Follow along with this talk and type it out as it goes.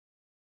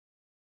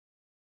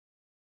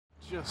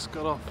Just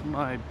got off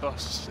my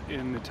bus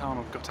in the town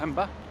of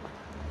Gotemba.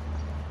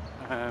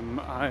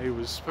 I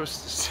was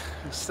supposed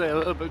to stay a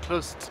little bit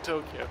closer to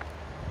Tokyo.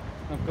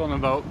 I've gone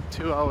about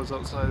 2 hours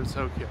outside of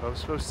Tokyo. I was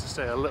supposed to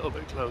stay a little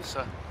bit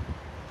closer,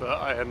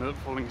 but I ended up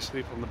falling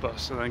asleep on the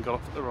bus and then got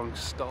off at the wrong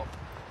stop.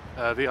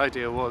 The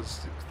idea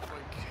was,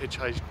 like,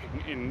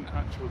 hitchhiking in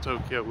actual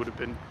Tokyo would have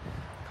been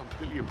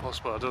completely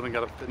impossible. I don't think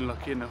I'd have been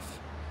lucky enough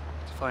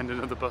to find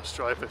another bus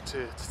driver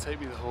to take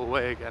me the whole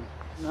way again.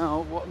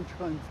 Now what I'm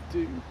trying to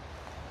do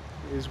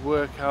is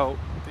work out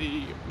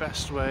the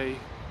best way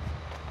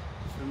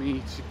for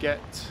me to get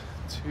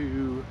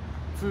to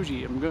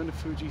Fuji. I'm going to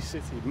Fuji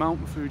City.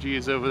 Mount Fuji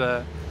is over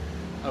there.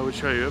 I would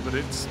show you it, but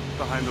it's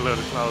behind a load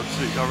of clouds,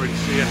 so you can't really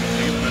see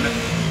anything at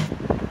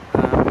the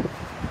minute.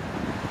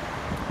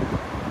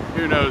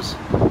 Who knows?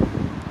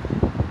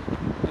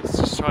 Let's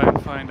just try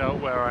and find out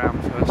where I am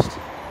first.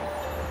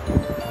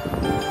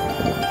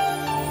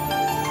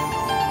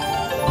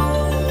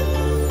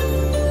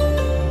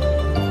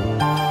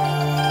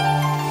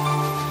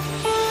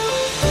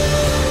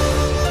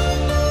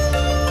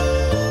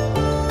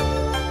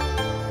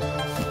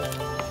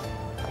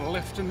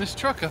 In this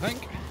truck, I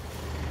think.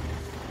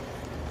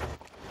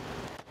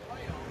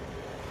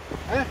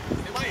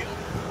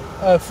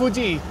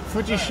 Fuji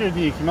市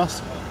に行きま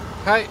す。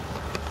はい。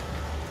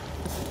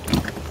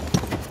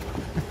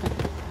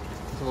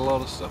There's a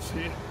lot of stuff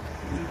here.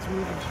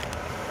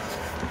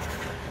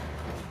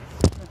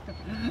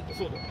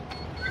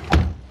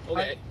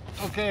 Okay.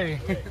 Okay.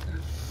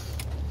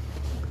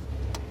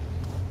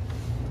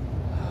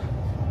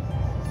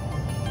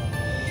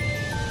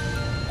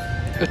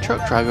 A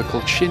truck driver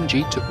called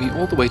Shinji took me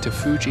all the way to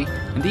Fuji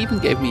and even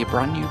gave me a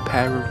brand new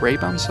pair of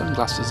Ray-Ban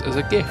sunglasses as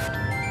a gift.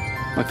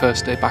 My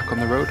first day back on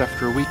the road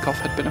after a week off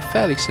had been a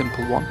fairly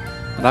simple one,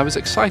 and I was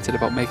excited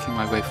about making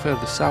my way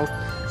further south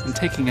and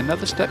taking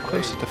another step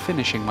closer to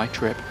finishing my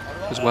trip,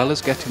 as well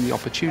as getting the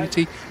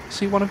opportunity to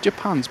see one of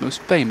Japan's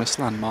most famous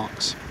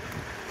landmarks.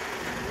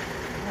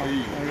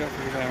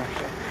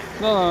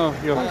 No,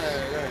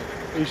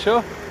 are you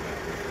sure?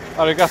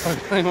 Arigatou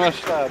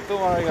gozaimashita.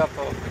 Domo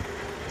arigatou.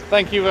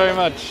 Thank you very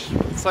much.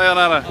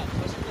 Sayonara.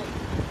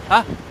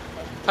 Huh?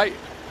 Hi.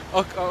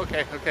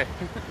 Okay.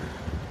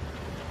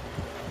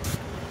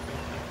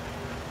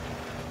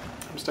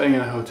 I'm staying in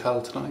a hotel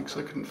tonight because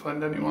I couldn't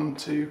find anyone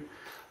to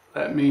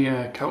let me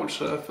couch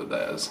surf at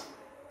theirs.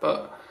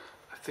 But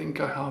I think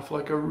I have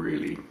like a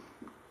really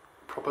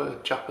proper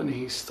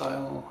Japanese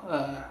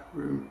style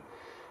room,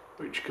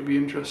 which could be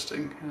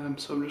interesting.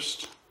 So I'm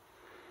just,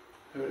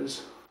 there it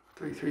is,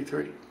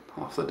 333,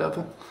 half the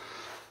devil.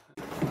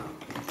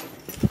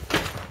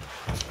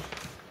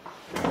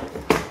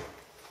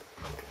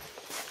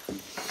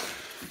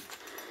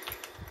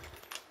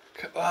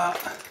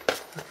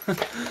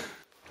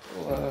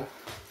 Little,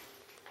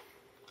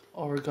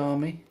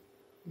 origami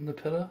on the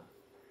pillow,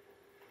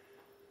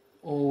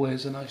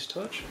 always a nice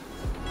touch.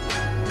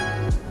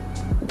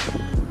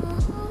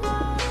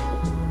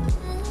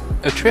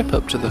 A trip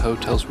up to the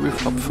hotel's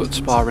rooftop foot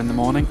spa in the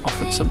morning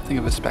offered something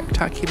of a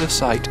spectacular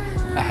sight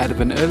ahead of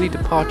an early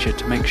departure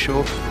to make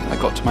sure I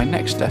got to my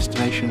next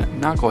destination,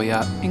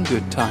 Nagoya, in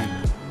good time.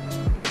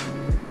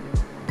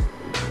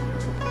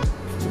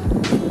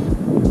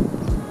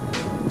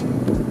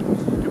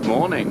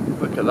 Morning,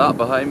 look at that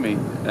behind me.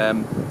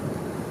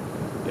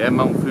 Yeah,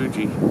 Mount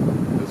Fuji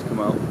has come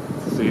out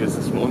to see us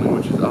this morning,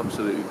 which is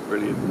absolutely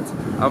brilliant.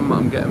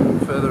 I'm getting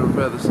further and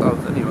further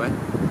south anyway.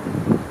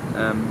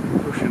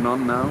 Pushing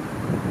on now,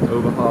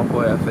 over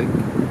halfway I think.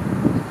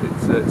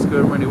 It's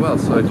going really well,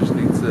 so I just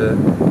need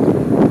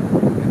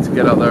to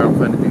get out there and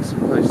find a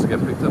decent place to get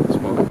picked up this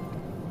morning.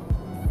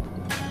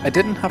 I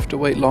didn't have to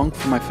wait long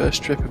for my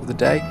first trip of the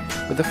day,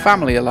 with the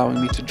family allowing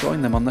me to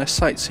join them on their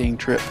sightseeing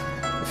trip,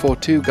 before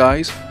two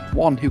guys,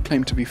 one who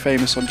claimed to be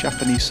famous on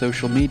Japanese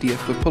social media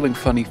for pulling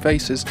funny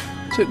faces,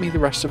 took me the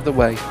rest of the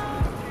way.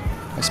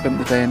 I spent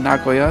the day in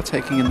Nagoya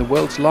taking in the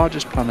world's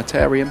largest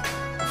planetarium,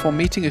 before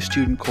meeting a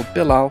student called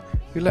Bilal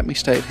who let me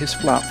stay at his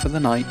flat for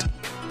the night.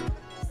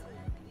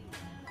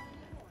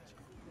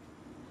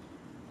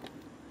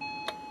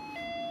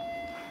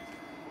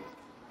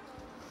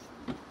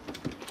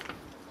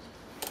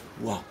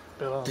 Wow,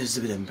 Bilal. This is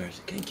a bit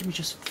embarrassing. Can you give me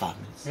just 5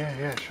 minutes?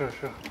 Yeah, sure.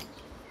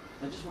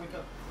 I just wake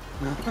up.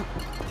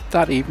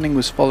 That evening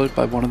was followed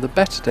by one of the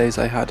better days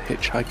I had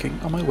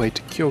hitchhiking on my way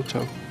to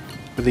Kyoto,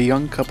 with a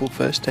young couple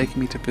first taking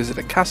me to visit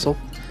a castle,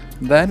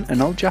 then an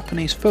old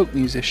Japanese folk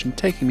musician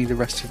taking me the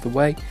rest of the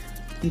way,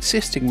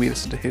 insisting we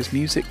listen to his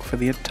music for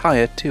the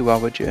entire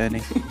 2-hour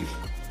journey.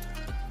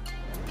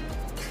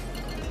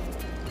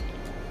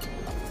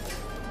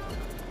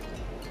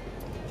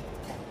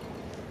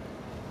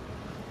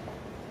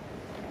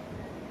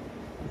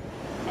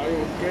 Are you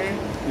okay?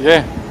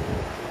 Yeah,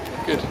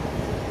 good.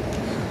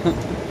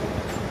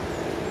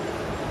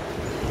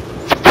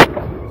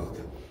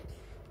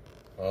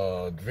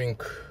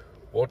 Drink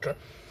water.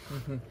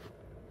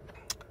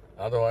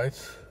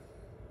 Otherwise,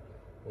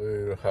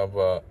 we will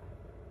have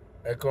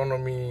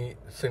economy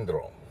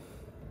syndrome.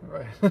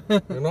 Right.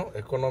 You know,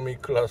 economy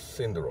class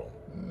syndrome.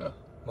 No.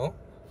 No?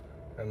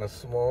 and a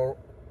small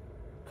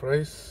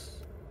place,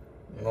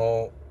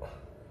 no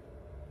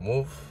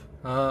move.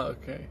 Ah,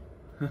 okay.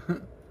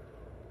 I've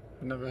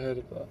never heard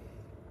of that.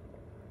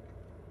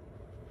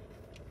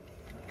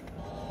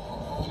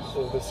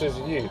 So this is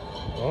you?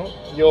 Huh?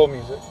 Your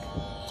music?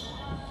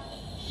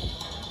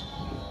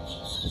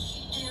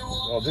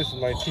 Oh, this is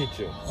my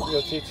teacher.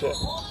 Your teacher?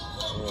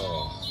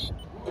 Yeah.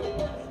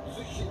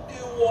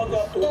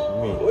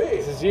 Me.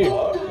 This is you? I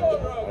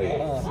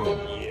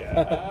sing.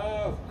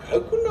 か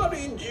くなり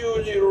十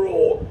次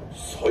郎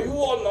そい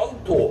はなん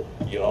と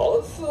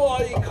安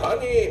はいか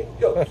に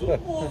やつぶ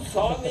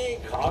さに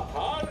語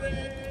れ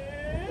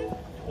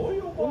と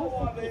呼ば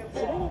われば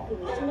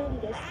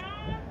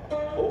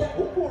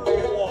心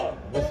は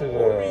This is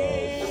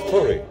a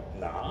story.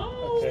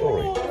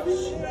 Story.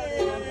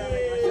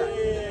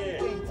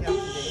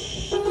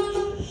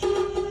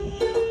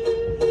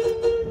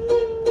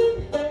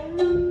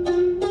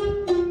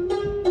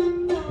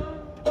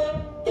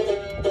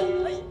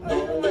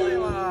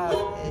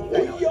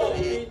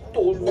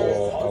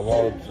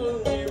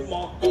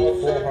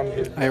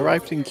 I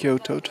arrived in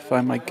Kyoto to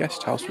find my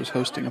guest house was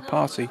hosting a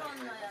party,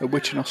 at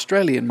which an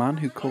Australian man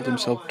who called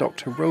himself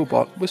Dr.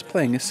 Robot was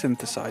playing a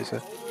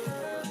synthesizer.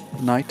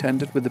 The night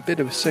ended with a bit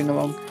of a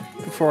sing-along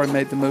before I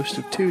made the most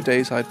of 2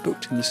 days I'd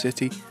booked in the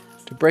city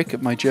to break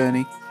up my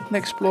journey and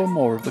explore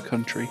more of the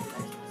country.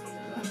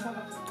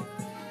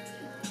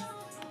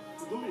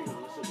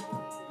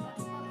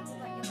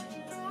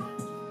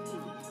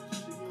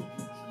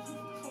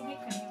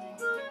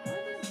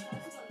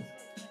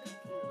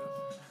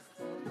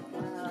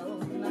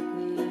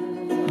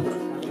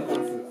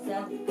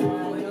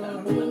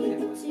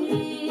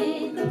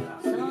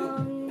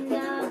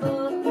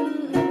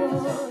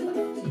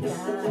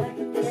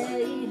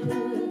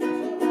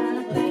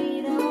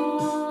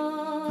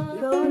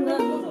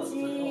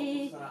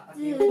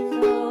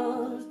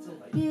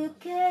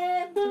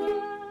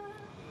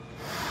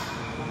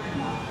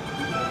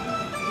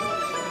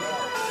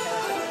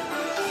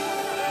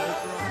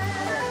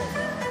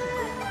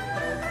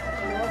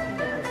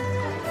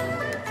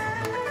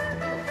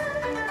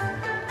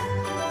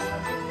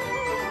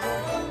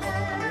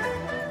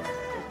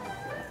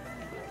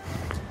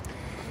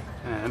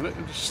 And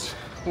I'm just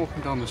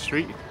walking down the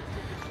street,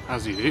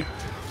 as you do,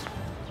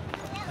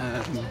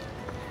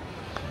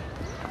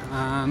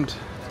 and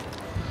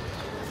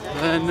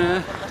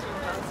then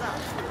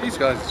these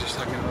guys are just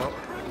hanging out.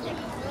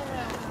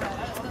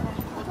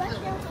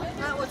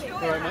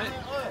 Alright, mate.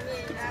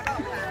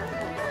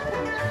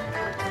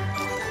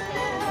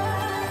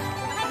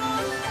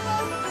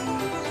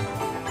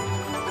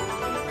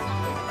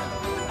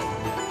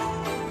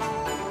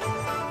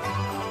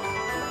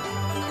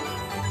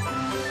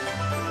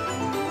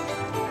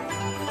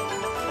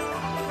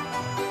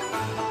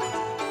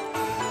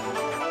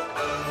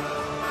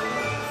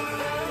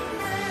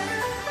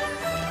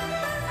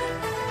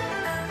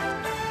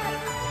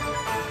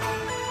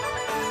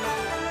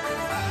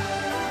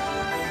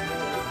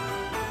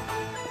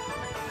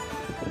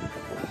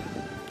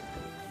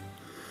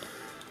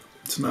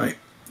 Tonight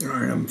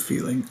I am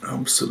feeling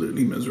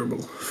absolutely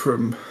miserable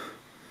from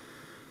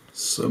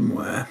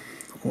somewhere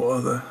or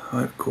other.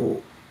 I've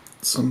caught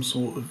some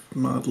sort of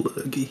mad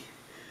lurgy.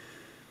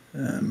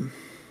 My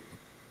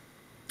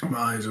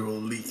eyes are all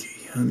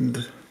leaky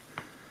and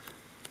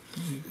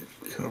you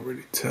can't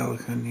really tell,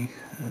 can you?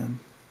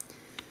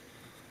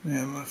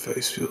 Yeah, my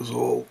face feels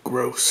all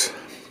gross.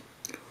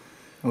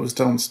 I was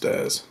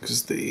downstairs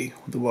because the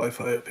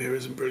Wi-Fi up here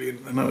isn't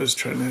brilliant, and I was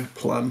trying to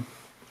plan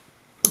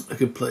a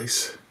good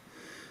place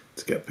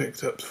to get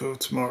picked up for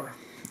tomorrow,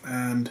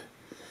 and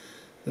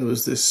there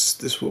was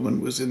this woman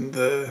was in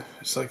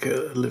it's like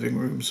a living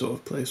room sort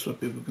of place where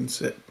people can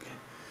sit.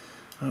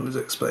 I was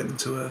explaining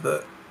to her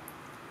that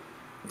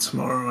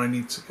tomorrow I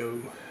need to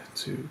go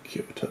to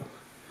Kyoto.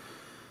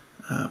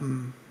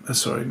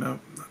 Sorry,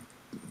 no.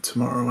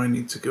 Tomorrow I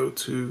need to go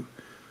to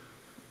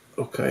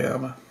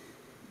Okayama,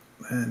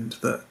 and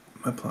that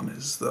my plan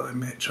is that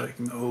I'm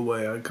hitchhiking the whole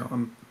way. I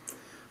can't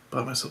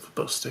buy myself a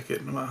bus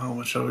ticket no matter how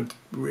much I would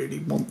really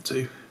want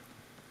to.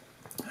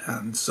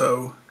 And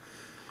so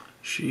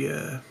she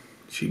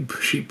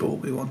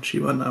bought me one. She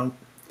went out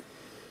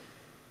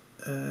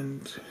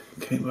and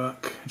came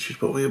back and she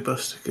bought me a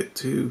bus ticket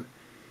to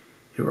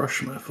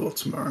Hiroshima for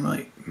tomorrow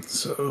night.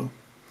 So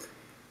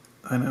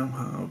I now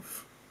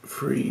have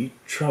free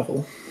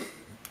travel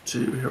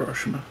to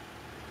Hiroshima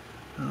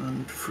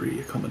and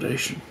free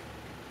accommodation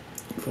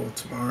for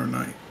tomorrow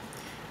night.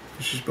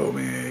 She's bought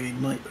me a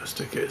night bus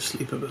ticket, a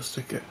sleeper bus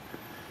ticket.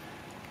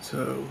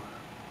 So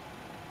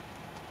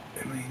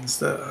it means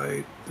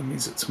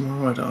that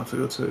tomorrow I don't have to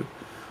go to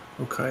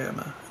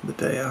Okayama. The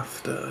day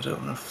after I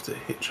don't have to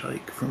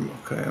hitchhike from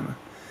Okayama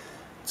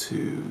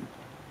to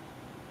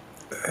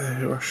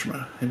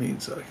Hiroshima. It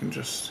means that I can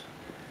just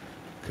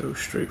go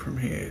straight from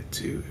here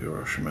to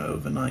Hiroshima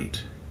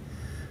overnight,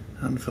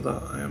 and for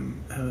that I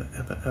am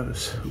ever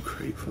so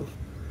grateful.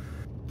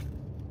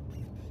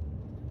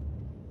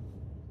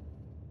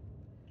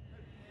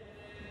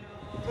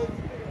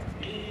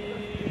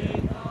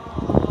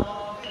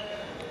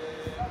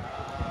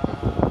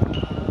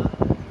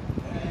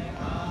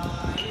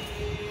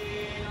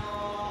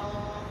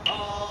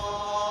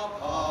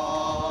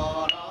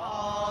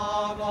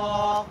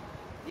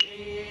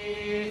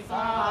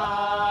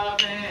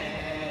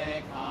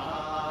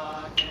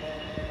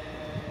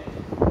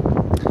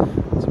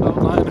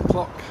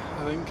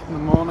 in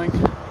the morning.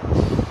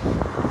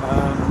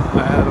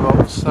 I had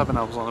about 7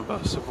 hours on a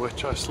bus, of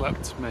which I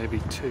slept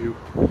maybe 2.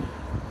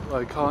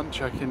 I can't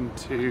check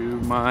into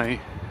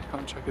my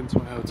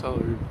hotel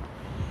room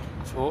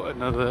for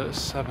another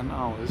 7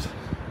 hours,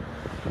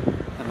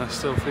 and I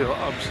still feel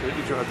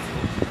absolutely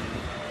dreadful.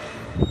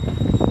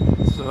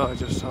 So I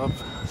just have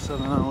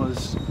 7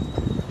 hours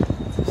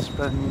to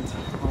spend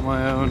on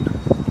my own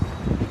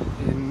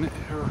in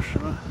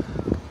Hiroshima.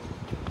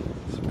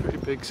 It's a pretty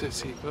big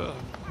city, but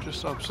I've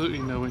just absolutely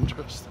no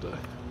interest today.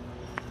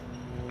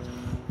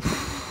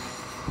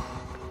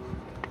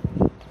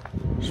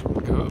 Just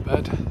want to go to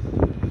bed,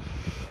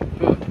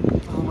 but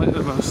I'll make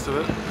the most of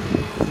it.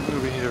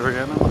 We'll be here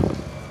again.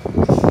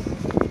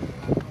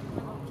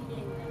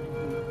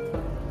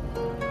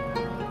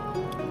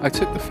 I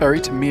took the ferry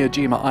to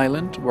Miyajima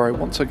Island, where I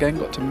once again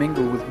got to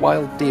mingle with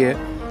wild deer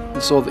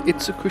and saw the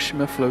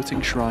Itsukushima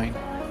floating shrine.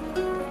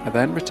 I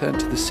then returned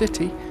to the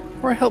city,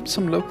 where I helped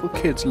some local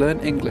kids learn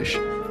English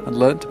and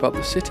learnt about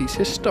the city's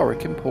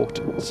historic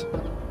importance.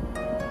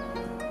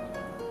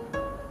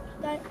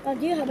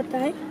 Do you have a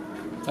time?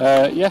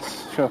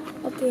 Yes, sure.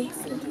 Okay,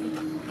 thank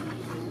you.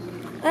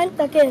 I'm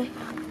Takeru.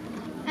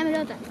 I'm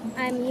Rota.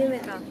 I'm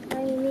Yumeka.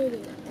 I'm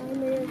Miri. I'm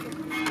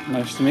Ryota.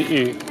 Nice to meet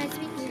you. Nice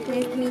to meet you.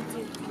 Nice to meet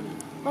you.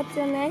 What's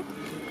your name?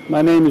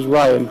 My name is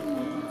Ryan.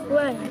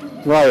 Ryan.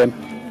 Ryan.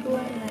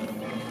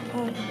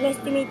 Nice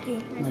to meet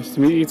you. Nice to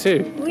meet you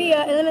too. We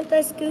are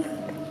elementary school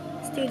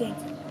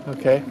students.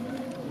 Okay.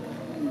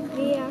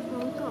 We are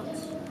from Koch.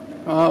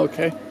 Oh,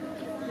 okay.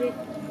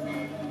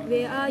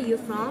 Where are you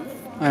from?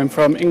 I'm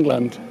from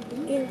England.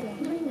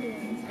 England.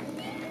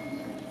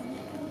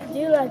 Do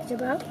you like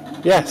Japan?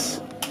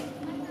 Yes.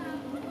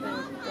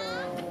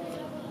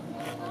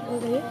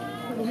 Okay.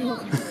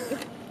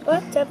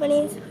 What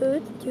Japanese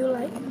food do you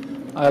like?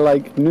 I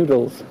like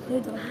noodles.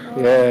 Noodles.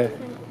 Yeah.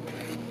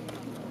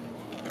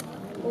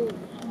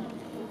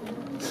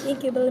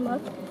 Thank you very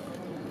much.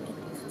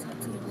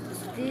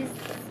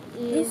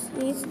 This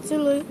is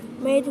jewelry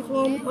made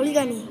from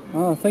origami.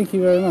 Oh, thank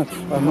you very much.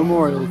 A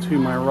memorial to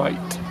my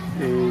right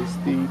is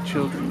the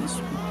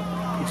Children's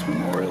Peace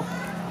Memorial,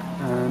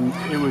 and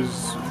it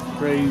was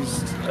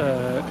raised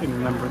in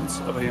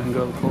remembrance of a young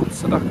girl called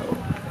Sadako.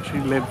 She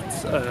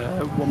lived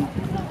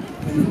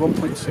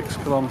 1.6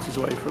 kilometers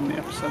away from the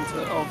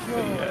epicenter of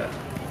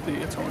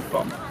the atomic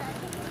bomb,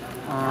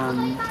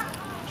 and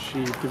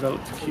she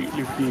developed acute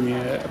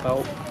leukemia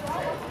about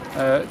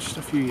just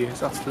a few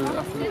years after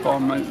the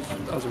bomb,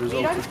 as a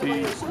result of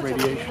the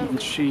radiation.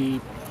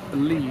 She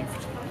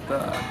believed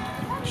that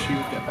she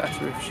would get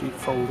better if she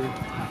folded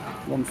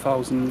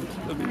 1,000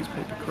 of these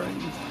paper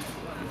cranes.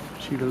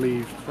 She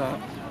believed that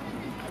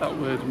that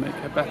would make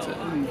her better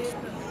and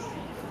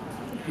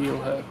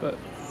heal her, but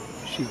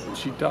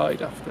she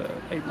died after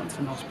 8 months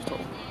in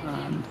hospital,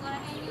 and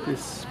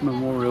this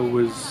memorial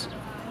was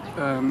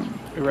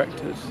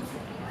erected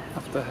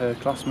after her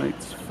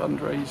classmates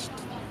fundraised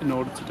in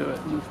order to do it,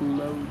 and there's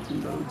loads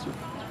and loads of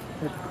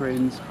paper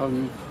cranes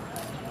hung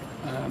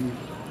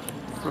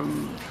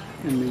from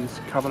in these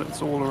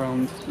cabinets all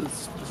around the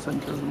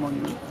centre of the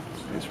monument.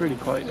 It's really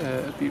quite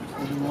a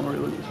beautiful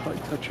memorial. It's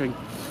quite touching,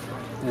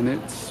 and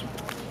it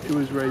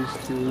was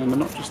raised to remember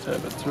not just her,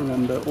 but to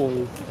remember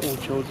all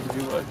children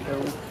who were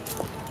killed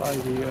by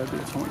the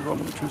atomic bomb,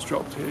 which was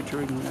dropped here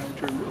during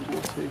World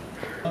War II.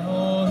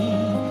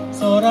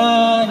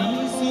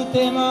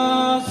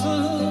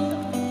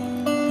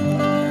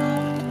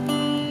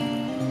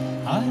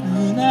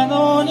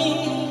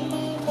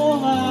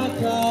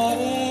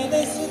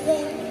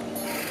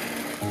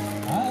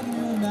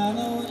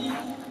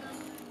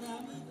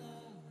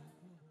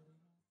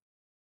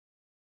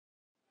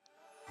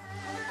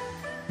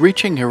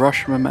 Reaching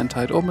Hiroshima meant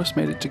I'd almost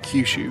made it to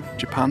Kyushu,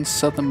 Japan's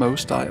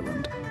southernmost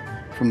island.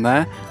 From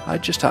there, I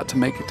just had to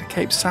make it to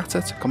Cape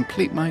Sata to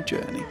complete my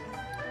journey.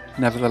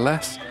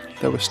 Nevertheless,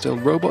 there were still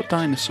robot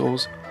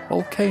dinosaurs,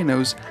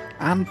 volcanoes,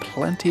 and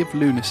plenty of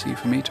lunacy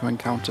for me to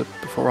encounter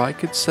before I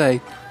could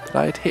say that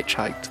I had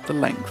hitchhiked the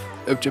length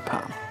of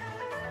Japan.